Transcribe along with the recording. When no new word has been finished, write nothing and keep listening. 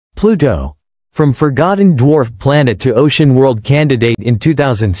Pluto. From forgotten dwarf planet to ocean world candidate in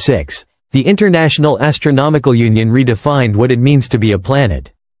 2006, the International Astronomical Union redefined what it means to be a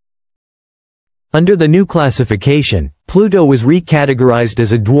planet. Under the new classification, Pluto was recategorized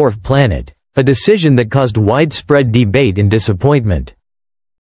as a dwarf planet, a decision that caused widespread debate and disappointment.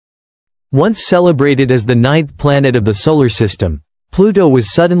 Once celebrated as the ninth planet of the solar system, Pluto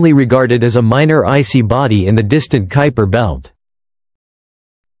was suddenly regarded as a minor icy body in the distant Kuiper belt.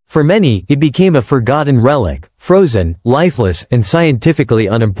 For many, it became a forgotten relic, frozen, lifeless, and scientifically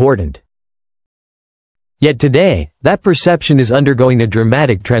unimportant. Yet today, that perception is undergoing a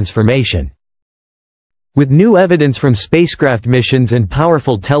dramatic transformation. With new evidence from spacecraft missions and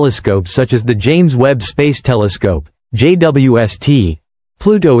powerful telescopes such as the James Webb Space Telescope, JWST,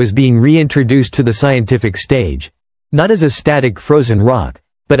 Pluto is being reintroduced to the scientific stage, not as a static frozen rock,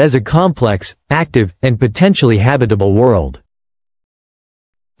 but as a complex, active, and potentially habitable world.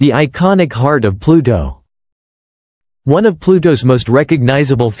 The iconic heart of Pluto. One of Pluto's most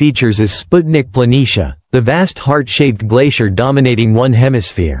recognizable features is Sputnik Planitia, the vast heart-shaped glacier dominating one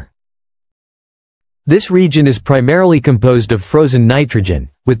hemisphere. This region is primarily composed of frozen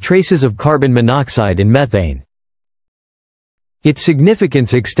nitrogen, with traces of carbon monoxide and methane. Its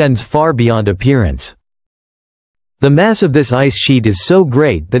significance extends far beyond appearance. The mass of this ice sheet is so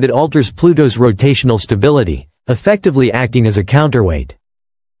great that it alters Pluto's rotational stability, effectively acting as a counterweight.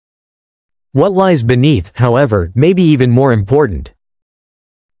 What lies beneath, however, may be even more important.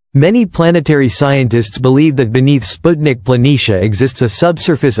 Many planetary scientists believe that beneath Sputnik Planitia exists a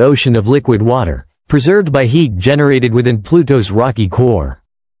subsurface ocean of liquid water, preserved by heat generated within Pluto's rocky core.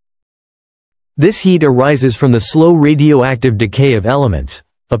 This heat arises from the slow radioactive decay of elements,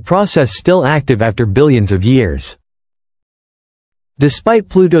 a process still active after billions of years. Despite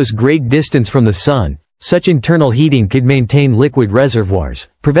Pluto's great distance from the Sun, such internal heating could maintain liquid reservoirs,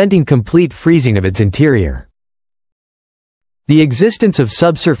 preventing complete freezing of its interior. The existence of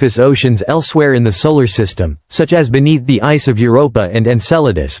subsurface oceans elsewhere in the solar system, such as beneath the ice of Europa and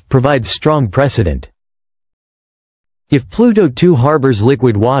Enceladus, provides strong precedent. If Pluto too harbors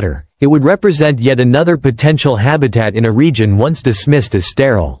liquid water, it would represent yet another potential habitat in a region once dismissed as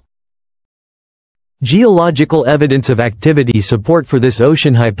sterile. Geological evidence of activity support for this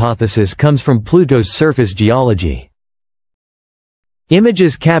ocean hypothesis comes from Pluto's surface geology.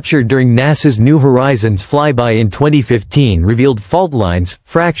 Images captured during NASA's New Horizons flyby in 2015 revealed fault lines,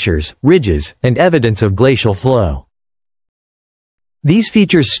 fractures, ridges, and evidence of glacial flow. These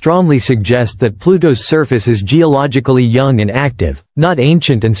features strongly suggest that Pluto's surface is geologically young and active, not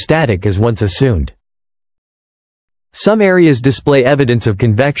ancient and static as once assumed. Some areas display evidence of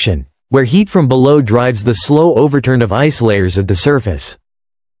convection, where heat from below drives the slow overturn of ice layers at the surface.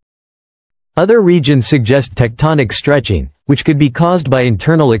 Other regions suggest tectonic stretching, which could be caused by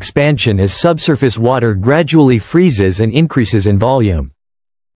internal expansion as subsurface water gradually freezes and increases in volume.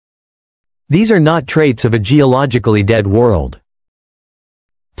 These are not traits of a geologically dead world.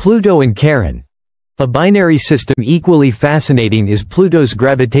 Pluto and Charon. A binary system equally fascinating is Pluto's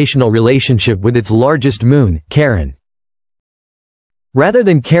gravitational relationship with its largest moon, Charon. Rather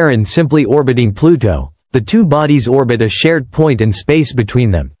than Charon simply orbiting Pluto, the two bodies orbit a shared point in space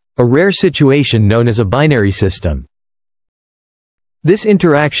between them, a rare situation known as a binary system. This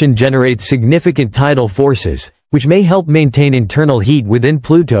interaction generates significant tidal forces, which may help maintain internal heat within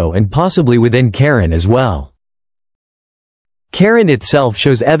Pluto and possibly within Charon as well. Charon itself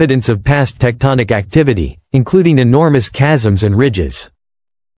shows evidence of past tectonic activity, including enormous chasms and ridges.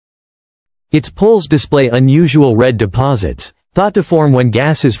 Its poles display unusual red deposits, thought to form when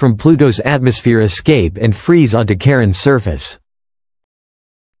gases from Pluto's atmosphere escape and freeze onto Charon's surface.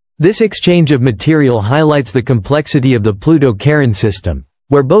 This exchange of material highlights the complexity of the Pluto-Charon system,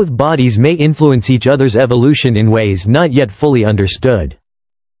 where both bodies may influence each other's evolution in ways not yet fully understood.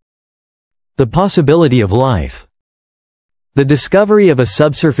 The possibility of life. The discovery of a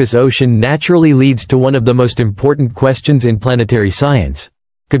subsurface ocean naturally leads to one of the most important questions in planetary science.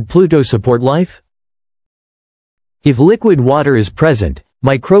 Could Pluto support life? If liquid water is present,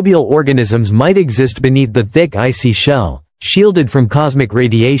 microbial organisms might exist beneath the thick icy shell, shielded from cosmic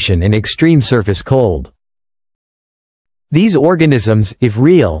radiation and extreme surface cold. These organisms, if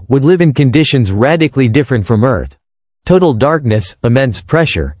real, would live in conditions radically different from Earth. Total darkness, immense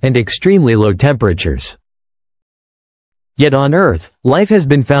pressure, and extremely low temperatures. Yet on Earth, life has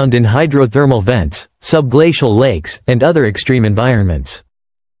been found in hydrothermal vents, subglacial lakes, and other extreme environments.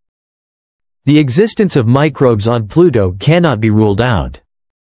 The existence of microbes on Pluto cannot be ruled out.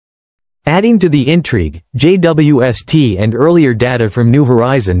 Adding to the intrigue, JWST and earlier data from New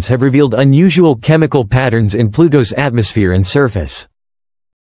Horizons have revealed unusual chemical patterns in Pluto's atmosphere and surface.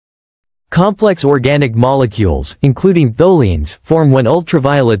 Complex organic molecules, including tholins, form when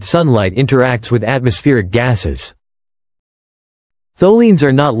ultraviolet sunlight interacts with atmospheric gases. Tholins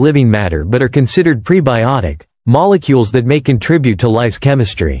are not living matter but are considered prebiotic, molecules that may contribute to life's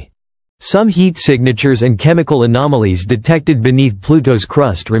chemistry. Some heat signatures and chemical anomalies detected beneath Pluto's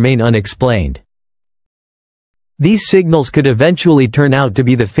crust remain unexplained. These signals could eventually turn out to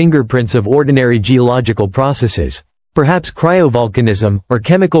be the fingerprints of ordinary geological processes, perhaps cryovolcanism, or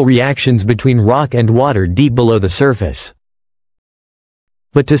chemical reactions between rock and water deep below the surface.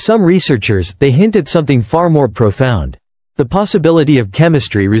 But to some researchers, they hint at something far more profound: the possibility of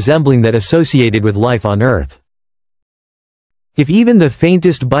chemistry resembling that associated with life on Earth. If even the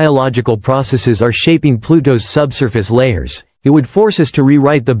faintest biological processes are shaping Pluto's subsurface layers, it would force us to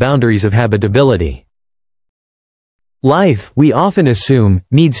rewrite the boundaries of habitability. Life, we often assume,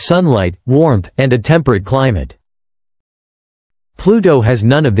 needs sunlight, warmth, and a temperate climate. Pluto has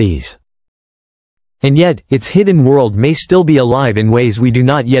none of these. And yet, its hidden world may still be alive in ways we do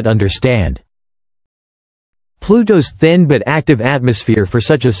not yet understand. Pluto's thin but active atmosphere. For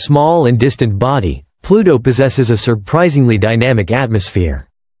such a small and distant body, Pluto possesses a surprisingly dynamic atmosphere.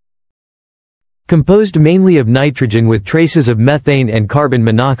 Composed mainly of nitrogen with traces of methane and carbon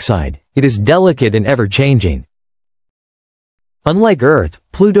monoxide, it is delicate and ever-changing. Unlike Earth,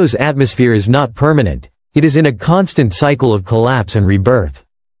 Pluto's atmosphere is not permanent. It is in a constant cycle of collapse and rebirth.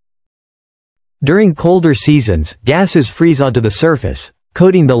 During colder seasons, gases freeze onto the surface,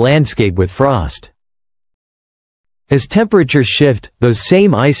 coating the landscape with frost. As temperatures shift, those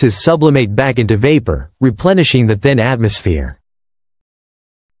same ices sublimate back into vapor, replenishing the thin atmosphere.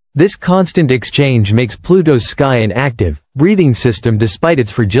 This constant exchange makes Pluto's sky an active, breathing system despite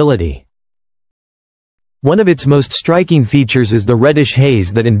its fragility. One of its most striking features is the reddish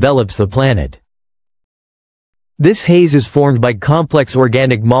haze that envelops the planet. This haze is formed by complex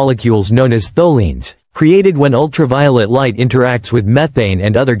organic molecules known as tholins, created when ultraviolet light interacts with methane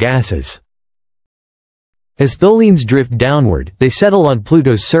and other gases. As tholins drift downward, they settle on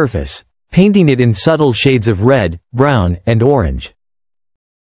Pluto's surface, painting it in subtle shades of red, brown, and orange.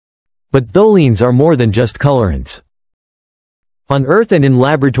 But tholins are more than just colorants. On Earth and in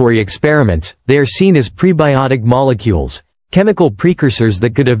laboratory experiments, they are seen as prebiotic molecules, chemical precursors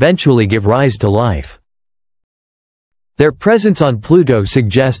that could eventually give rise to life. Their presence on Pluto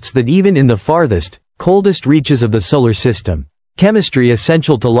suggests that even in the farthest, coldest reaches of the solar system, chemistry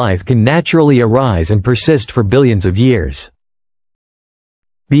essential to life can naturally arise and persist for billions of years.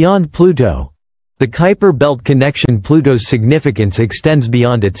 Beyond Pluto, the Kuiper Belt connection. Pluto's significance extends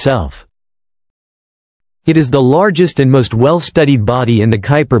beyond itself. It is the largest and most well-studied body in the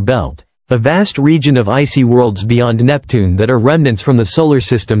Kuiper Belt, a vast region of icy worlds beyond Neptune that are remnants from the solar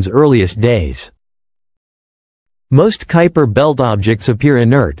system's earliest days. Most Kuiper Belt objects appear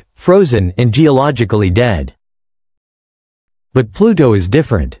inert, frozen, and geologically dead. But Pluto is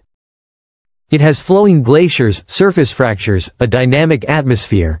different. It has flowing glaciers, surface fractures, a dynamic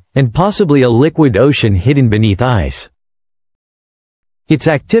atmosphere, and possibly a liquid ocean hidden beneath ice. Its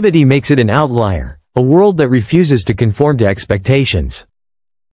activity makes it an outlier, a world that refuses to conform to expectations.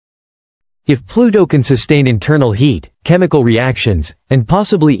 If Pluto can sustain internal heat, chemical reactions, and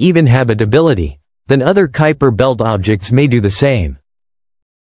possibly even habitability, then other Kuiper Belt objects may do the same.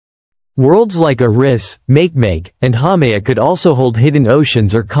 Worlds like Eris, Makemake, and Haumea could also hold hidden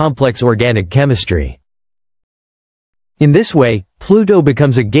oceans or complex organic chemistry. In this way, Pluto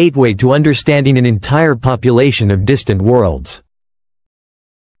becomes a gateway to understanding an entire population of distant worlds.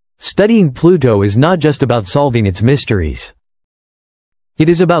 Studying Pluto is not just about solving its mysteries. It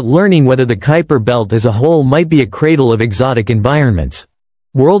is about learning whether the Kuiper Belt as a whole might be a cradle of exotic environments,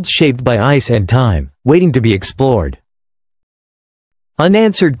 worlds shaped by ice and time, waiting to be explored.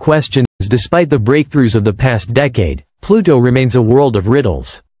 Unanswered questions. Despite the breakthroughs of the past decade, Pluto remains a world of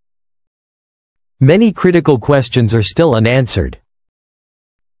riddles. Many critical questions are still unanswered.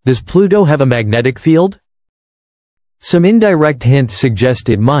 Does Pluto have a magnetic field? Some indirect hints suggest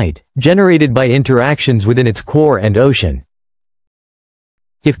it might, generated by interactions within its core and ocean.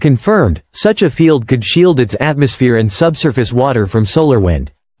 If confirmed, such a field could shield its atmosphere and subsurface water from solar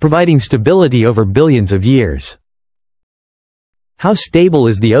wind, providing stability over billions of years. How stable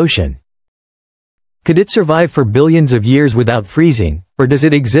is the ocean? Could it survive for billions of years without freezing, or does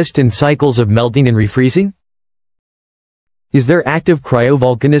it exist in cycles of melting and refreezing? Is there active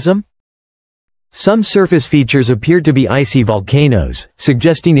cryovolcanism? Some surface features appear to be icy volcanoes,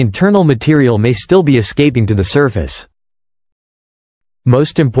 suggesting internal material may still be escaping to the surface.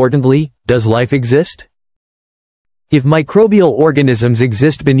 Most importantly, does life exist? If microbial organisms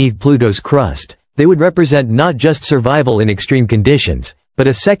exist beneath Pluto's crust, they would represent not just survival in extreme conditions, but but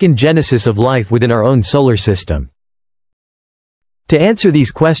a second genesis of life within our own solar system. To answer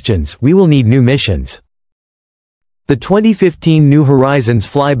these questions, we will need new missions. The 2015 New Horizons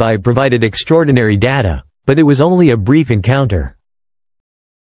flyby provided extraordinary data, but it was only a brief encounter.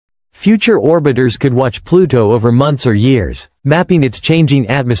 Future orbiters could watch Pluto over months or years, mapping its changing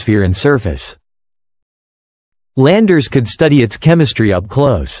atmosphere and surface. Landers could study its chemistry up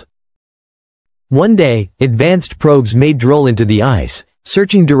close. One day, advanced probes may drill into the ice,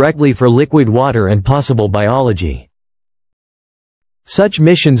 searching directly for liquid water and possible biology. Such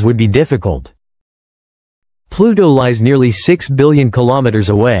missions would be difficult. Pluto lies nearly 6 billion kilometers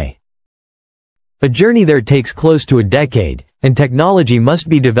away. A journey there takes close to a decade, and technology must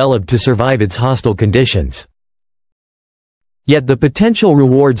be developed to survive its hostile conditions. Yet the potential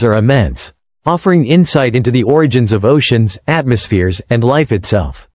rewards are immense, offering insight into the origins of oceans, atmospheres, and life itself.